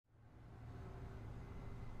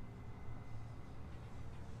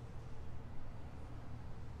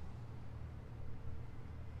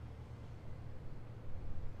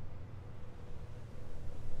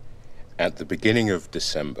At the beginning of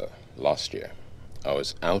December last year, I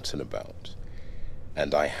was out and about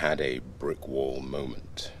and I had a brick wall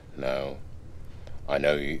moment. Now, I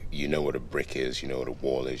know you know what a brick is, you know what a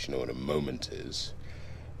wall is, you know what a moment is.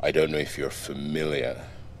 I don't know if you're familiar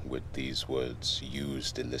with these words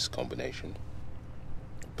used in this combination,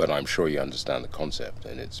 but I'm sure you understand the concept.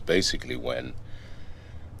 And it's basically when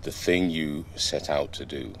the thing you set out to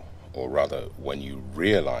do, or rather, when you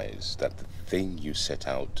realize that the thing you set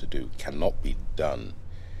out to do cannot be done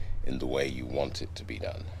in the way you want it to be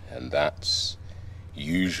done. And that's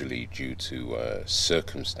usually due to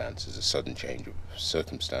circumstances, a sudden change of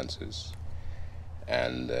circumstances,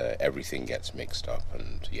 and everything gets mixed up,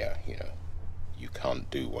 and you can't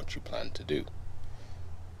do what you plan to do.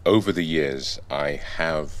 Over the years, I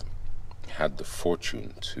have had the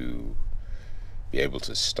fortune to be able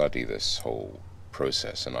to study this whole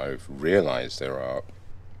process, and I've realized there are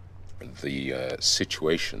the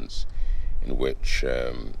situations in which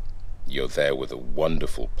you're there with a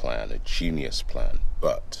wonderful plan, a genius plan,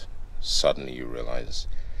 but suddenly you realize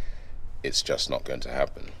it's just not going to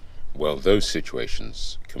happen. Well, those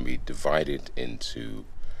situations can be divided into,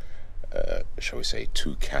 shall we say,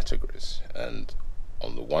 two categories. And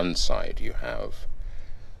on the one side, you have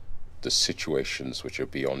the situations which are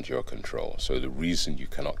beyond your control. So the reason you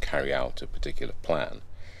cannot carry out a particular plan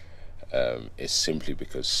is simply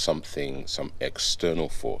because some external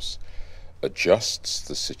force adjusts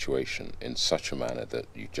the situation in such a manner that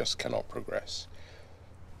you just cannot progress.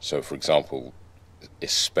 So, for example,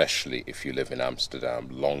 especially if you live in Amsterdam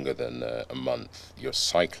longer than a month, you're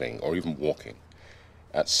cycling or even walking.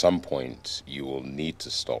 At some point, you will need to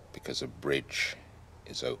stop because a bridge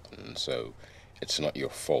is open. So it's not your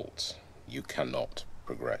fault. You cannot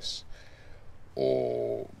progress.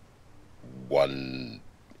 Or one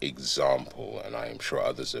example, and I am sure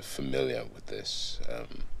others are familiar with this,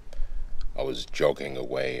 I was jogging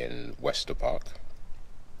away in Wester Park,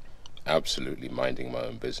 absolutely minding my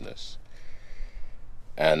own business.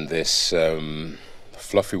 And this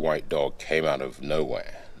fluffy white dog came out of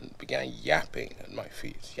nowhere and began yapping at my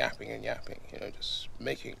feet, yapping and yapping, just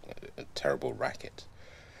making a terrible racket.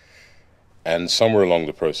 And somewhere along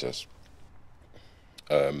the process,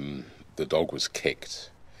 the dog was kicked.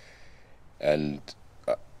 And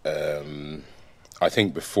I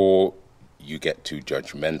think before you get too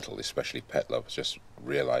judgmental, especially pet lovers, just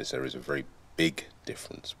realize there is a very big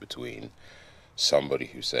difference between somebody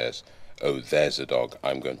who says, oh, there's a dog,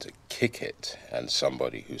 I'm going to kick it, and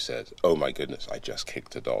somebody who says, oh my goodness, I just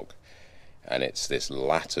kicked a dog. And it's this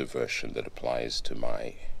latter version that applies to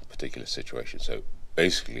my particular situation. So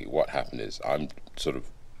basically what happened is I'm sort of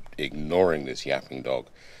ignoring this yapping dog,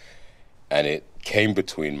 and it came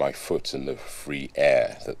between my foot and the free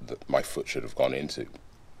air that my foot should have gone into.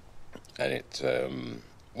 And it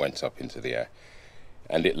went up into the air.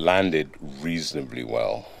 And it landed reasonably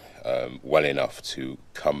well, well enough to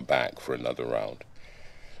come back for another round.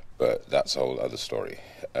 But that's a whole other story.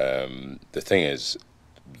 The thing is,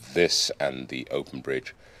 this and the open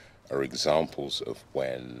bridge are examples of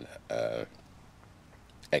when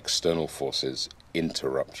external forces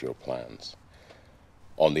interrupt your plans.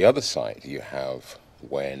 On the other side, you have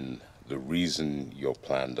when the reason your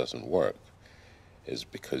plan doesn't work is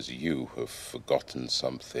because you have forgotten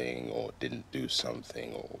something or didn't do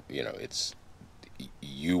something, or it's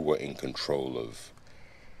you were in control of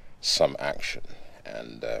some action,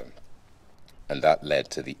 and that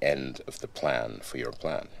led to the end of the plan for your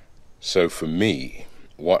plan. So for me,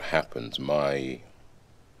 what happened, my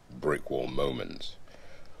brick wall moment,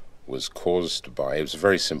 was caused by, it was a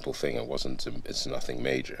very simple thing. It's nothing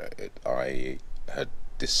major. I had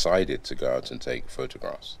decided to go out and take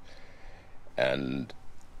photographs. And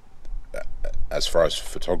as far as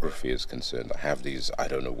photography is concerned, I have these, I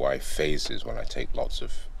don't know why, phases when I take lots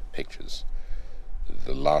of pictures.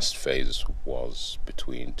 The last phase was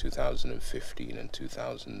between 2015 and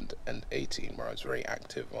 2018, where I was very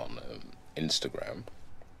active on Instagram.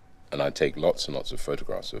 And I take lots and lots of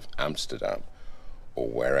photographs of Amsterdam or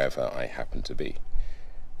wherever I happen to be.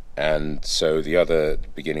 And so the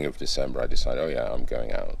beginning of December, I decided, oh yeah, I'm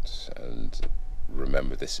going out. And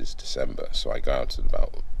remember, this is December, so I go out at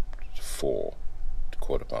about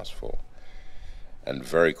 4:15. And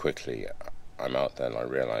very quickly, I'm out there and I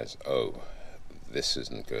realize, oh, this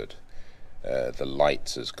isn't good. The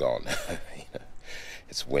light has gone.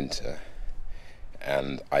 It's winter,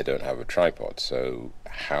 and I don't have a tripod, so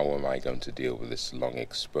how am I going to deal with this long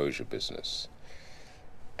exposure business?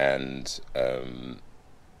 And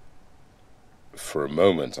for a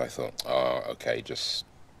moment I thought, oh, okay, just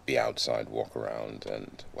be outside, walk around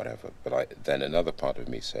and whatever. But then another part of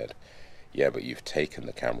me said, yeah, but you've taken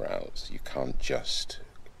the camera out. You can't just,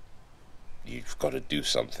 you've got to do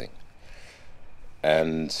something.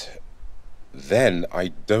 And then I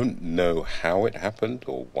don't know how it happened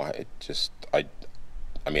or why it just, I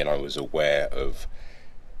mean, I was aware of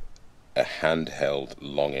a handheld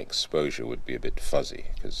long exposure would be a bit fuzzy,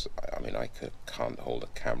 because I mean, can't hold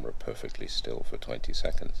a camera perfectly still for 20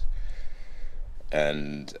 seconds.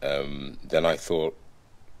 And then I thought,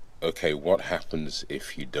 okay, what happens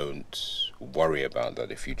if you don't worry about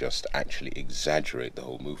that, if you just actually exaggerate the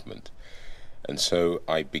whole movement? And so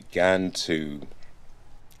I began to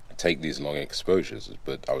take these long exposures,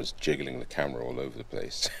 but I was jiggling the camera all over the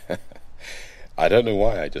place. I don't know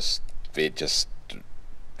why, it just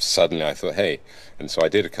suddenly I thought, hey, and so I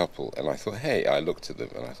did a couple, and I thought, hey, I looked at them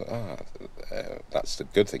and I thought, that's the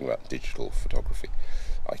good thing about digital photography.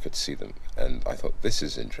 I could see them, and I thought, this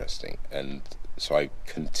is interesting. And so I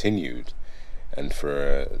continued, and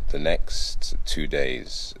for the next 2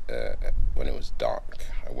 days, when it was dark,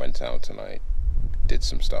 I went out and I did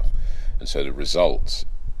some stuff. And so the result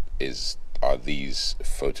are these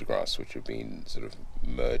photographs which have been sort of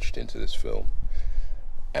merged into this film.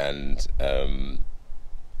 And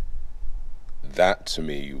that to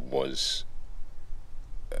me was,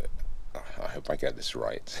 I hope I get this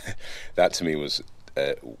right, that to me was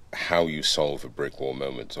how you solve a brick wall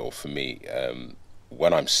moment. Or for me,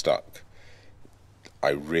 when I'm stuck,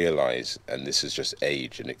 I realize, and this is just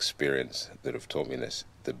age and experience that have taught me this,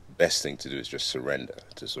 the best thing to do is just surrender,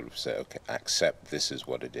 to sort of say, okay, accept this is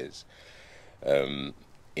what it is.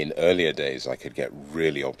 In earlier days, I could get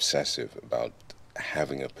really obsessive about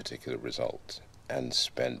having a particular result and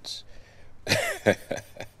spent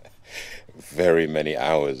very many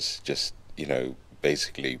hours just,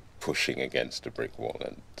 basically pushing against a brick wall,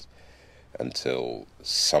 and until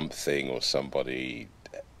something or somebody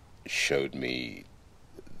showed me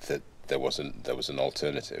that there was an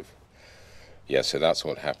alternative. Yeah, so that's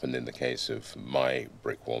what happened in the case of my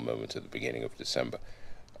brick wall moment at the beginning of December.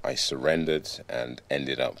 I surrendered and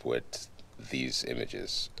ended up with these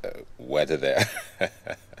images. Whether they're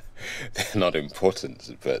not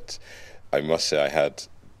important, but I must say I had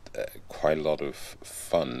quite a lot of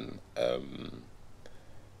fun.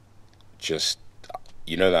 Just,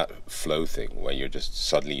 that flow thing when you're just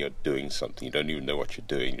suddenly you're doing something, you don't even know what you're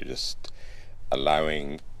doing, you're just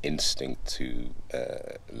allowing instinct to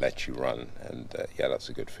let you run, and yeah, that's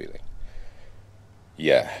a good feeling.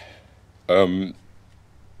 Yeah.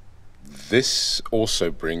 This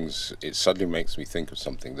also it suddenly makes me think of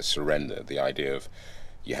something, the surrender, the idea of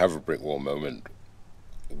you have a brick wall moment,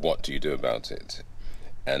 what do you do about it?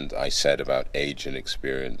 And I said about age and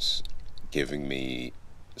experience giving me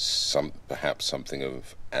perhaps something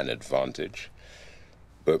of an advantage.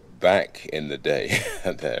 But back in the day,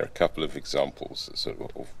 there are a couple of examples, sort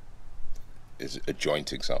of is a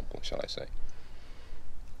joint example, shall I say.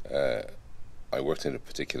 I worked in a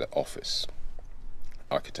particular office,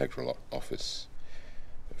 architectural office,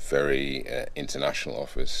 very international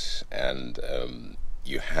office, and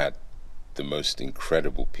you had the most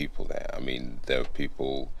incredible people there. I mean, there were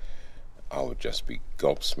people, I would just be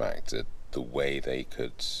gobsmacked at the way they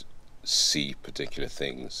could see particular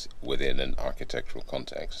things within an architectural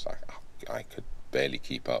context. I could barely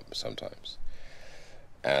keep up sometimes.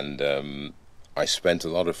 And I spent a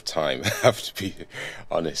lot of time, I have to be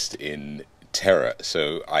honest, in terror.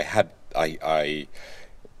 So I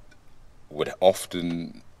would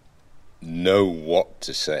often know what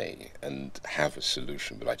to say and have a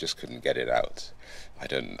solution, but I just couldn't get it out. I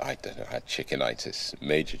don't know, I had chickenitis,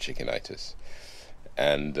 major chickenitis.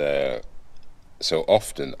 And so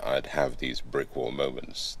often I'd have these brick wall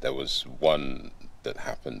moments. There was one that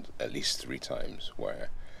happened at least 3 times where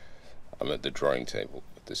I'm at the drawing table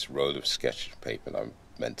with this roll of sketch paper, and I'm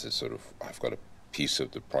meant to I've got a piece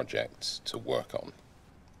of the project to work on.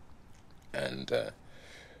 And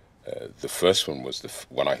the first one was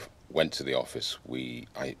when I went to the office.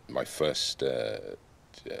 My first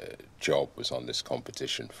job was on this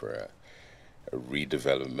competition for a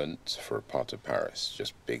redevelopment for a part of Paris.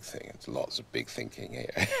 Just big thing. It's lots of big thinking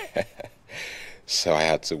here. So I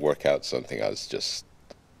had to work out something. I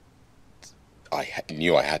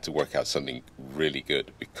knew I had to work out something really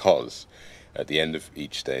good, because at the end of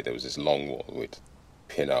each day there was this long wall. We'd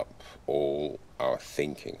pin up all our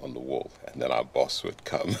thinking on the wall, and then our boss would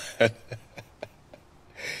come.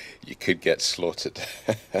 You could get slaughtered.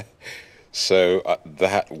 So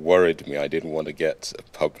that worried me. I didn't want to get a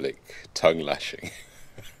public tongue lashing.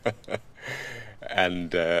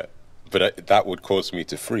 And but that would cause me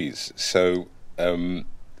to freeze. So the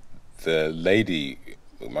lady,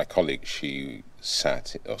 my colleague, she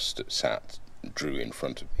drew in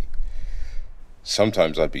front of me,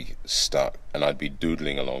 sometimes I'd be stuck and I'd be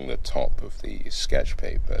doodling along the top of the sketch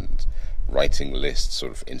paper and writing lists,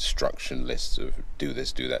 sort of instruction lists of do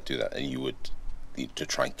this, do that, and you would need to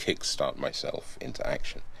try and kickstart myself into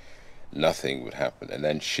action. Nothing would happen, and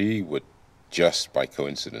then she would just by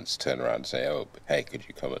coincidence turn around and say, "Oh, hey, could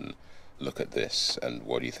you come and look at this, and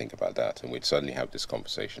what do you think about that?" And we'd suddenly have this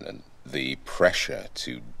conversation, and the pressure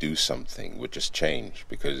to do something would just change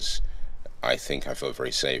because I think I felt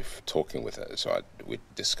very safe talking with her, so we'd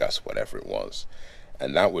discuss whatever it was,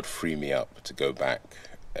 and that would free me up to go back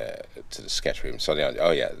to the sketch room. Suddenly,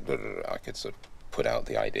 oh yeah, I could sort of put out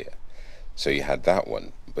the idea. So you had that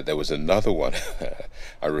one, but there was another one.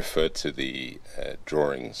 I referred to the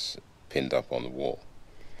drawings pinned up on the wall.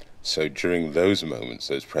 So during those moments,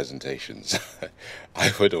 those presentations,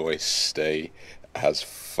 I would always stay as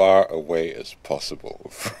far away as possible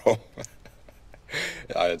from.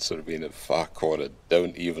 I had sort of been in a far corner.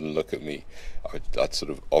 Don't even look at me. I'd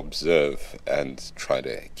sort of observe and try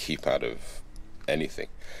to keep out of anything.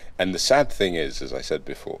 And the sad thing is, as I said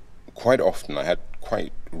before, quite often I had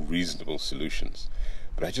quite reasonable solutions,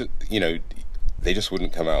 but I just, they just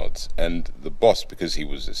wouldn't come out. And the boss, because he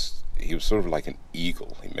was sort of like an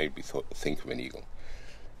eagle. He made me think of an eagle,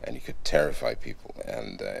 and he could terrify people,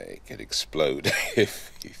 and it could explode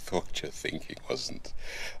if he thought your thinking wasn't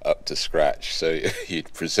up to scratch. So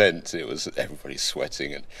he'd present, it was everybody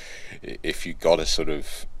sweating, and if you got a sort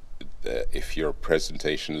of, if your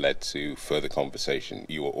presentation led to further conversation,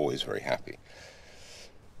 you were always very happy.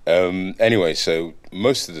 Anyway, so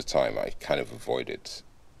most of the time I kind of avoided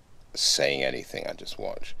saying anything. I just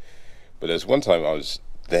watched. But there's one time I was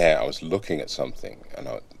there, I was looking at something, and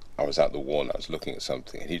I was at the wall and I was looking at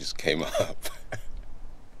something, and he just came up.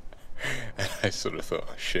 And I sort of thought,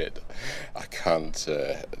 oh shit, I can't,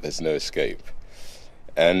 there's no escape.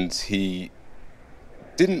 And he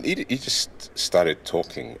just started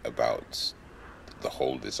talking about the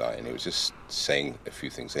whole design. He was just saying a few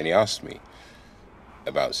things, and he asked me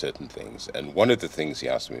about certain things. And one of the things he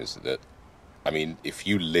asked me is that, I mean, if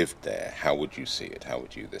you lived there, how would you see it? How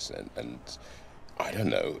would you this? And I don't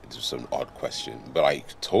know, it was an odd question, but I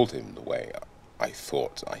told him the way I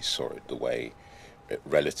thought I saw it, the way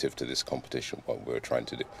relative to this competition, what we were trying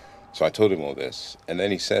to do. So I told him all this, and then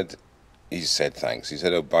he said thanks. He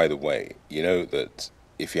said, oh, by the way, you know that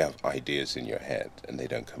if you have ideas in your head and they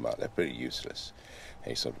don't come out, they're pretty useless.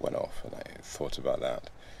 And he sort of went off, and I thought about that.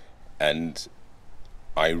 And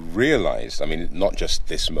I realized, I mean, not just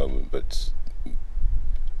this moment, but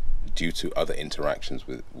due to other interactions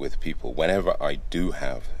with people, whenever I do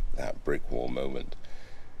have that brick wall moment,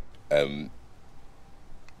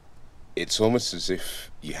 it's almost as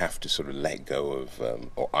if you have to sort of let go of,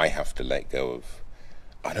 or I have to let go of,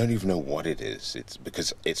 I don't even know what it is. It's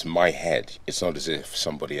because it's my head. It's not as if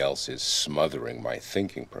somebody else is smothering my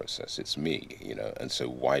thinking process. It's me, and so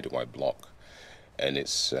why do I block? And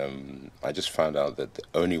it's, I just found out that the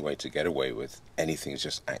only way to get away with anything is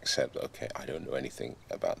just accept, okay, I don't know anything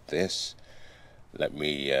about this. Let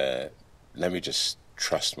me just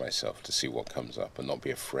trust myself to see what comes up and not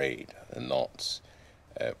be afraid and not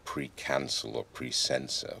pre-cancel or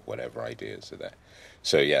pre-censor whatever ideas are there.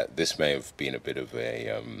 So yeah, this may have been a bit of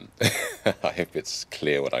a, I hope it's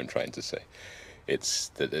clear what I'm trying to say. It's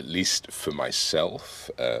that at least for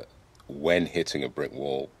myself, when hitting a brick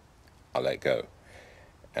wall, I let go.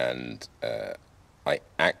 And I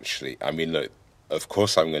mean, look, of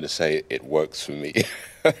course I'm going to say it works for me,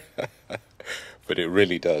 but it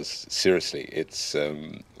really does. Seriously, it's,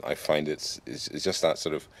 I find it's just that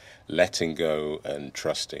sort of letting go and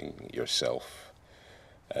trusting yourself.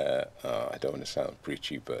 I don't want to sound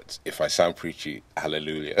preachy, but if I sound preachy,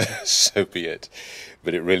 hallelujah, so be it.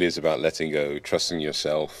 But it really is about letting go, trusting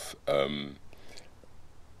yourself.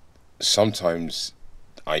 Sometimes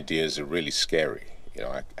ideas are really scary.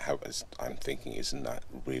 I'm thinking, isn't that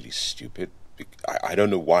really stupid? I don't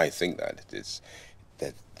know why I think that.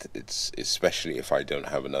 It's especially if I don't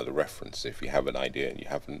have another reference. If you have an idea and you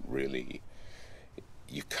haven't really,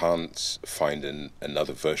 you can't find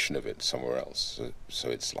another version of it somewhere else. So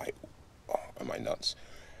it's like, oh, am I nuts?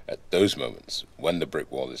 At those moments, when the brick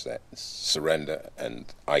wall is there, surrender, and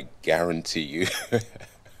I guarantee you,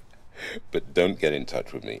 but don't get in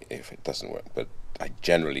touch with me if it doesn't work. But I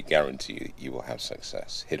generally guarantee you will have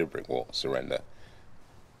success. Hit a brick wall, surrender,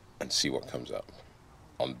 and see what comes up.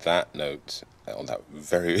 On that note, on that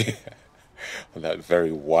very, on that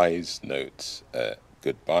very wise note,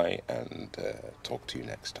 goodbye, and talk to you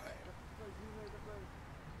next time.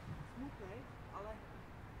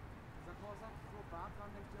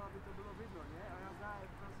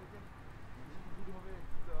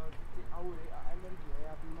 aury a energie,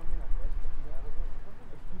 ja bym miał na też,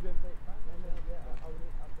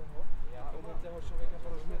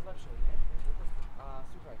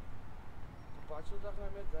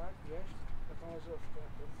 máme tak, vieš, tak on ležel v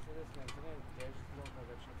sredesnej zrne, vieš, zvonka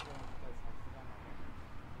ze všetko, on to je z Amsterdama, ne?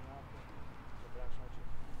 No, przepraszacie.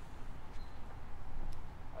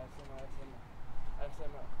 A jak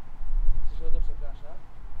jsem slyšel to přeprášat,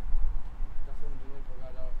 tak jsem do něj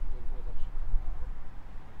pogádal, děkuji za všechno.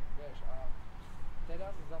 Vieš, a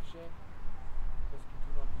teraz zavše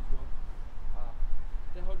poskytnu vám výzor a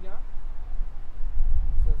toho dňa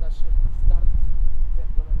se začne start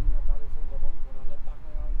perdolení Natálie Sonzabon, ona nepáchne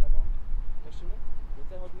na Sonzabon, ještě mu, do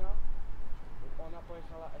toho dňa ona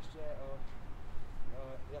pojechala ještě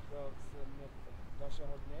jak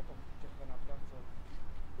dalšího dne po těch kanapkách, co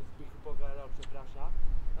bych pokládal přepráša,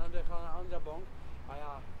 ona dojechala na Sonzabon a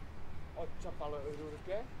já odčapal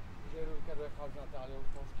Rurke, že Rurka dojechal s Natáliou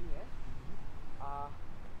v Polsky, ne? A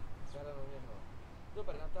Gada do něho.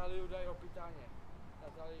 Dobre, Natáliu daj opýtanie.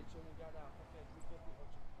 Natálii, čemu Gada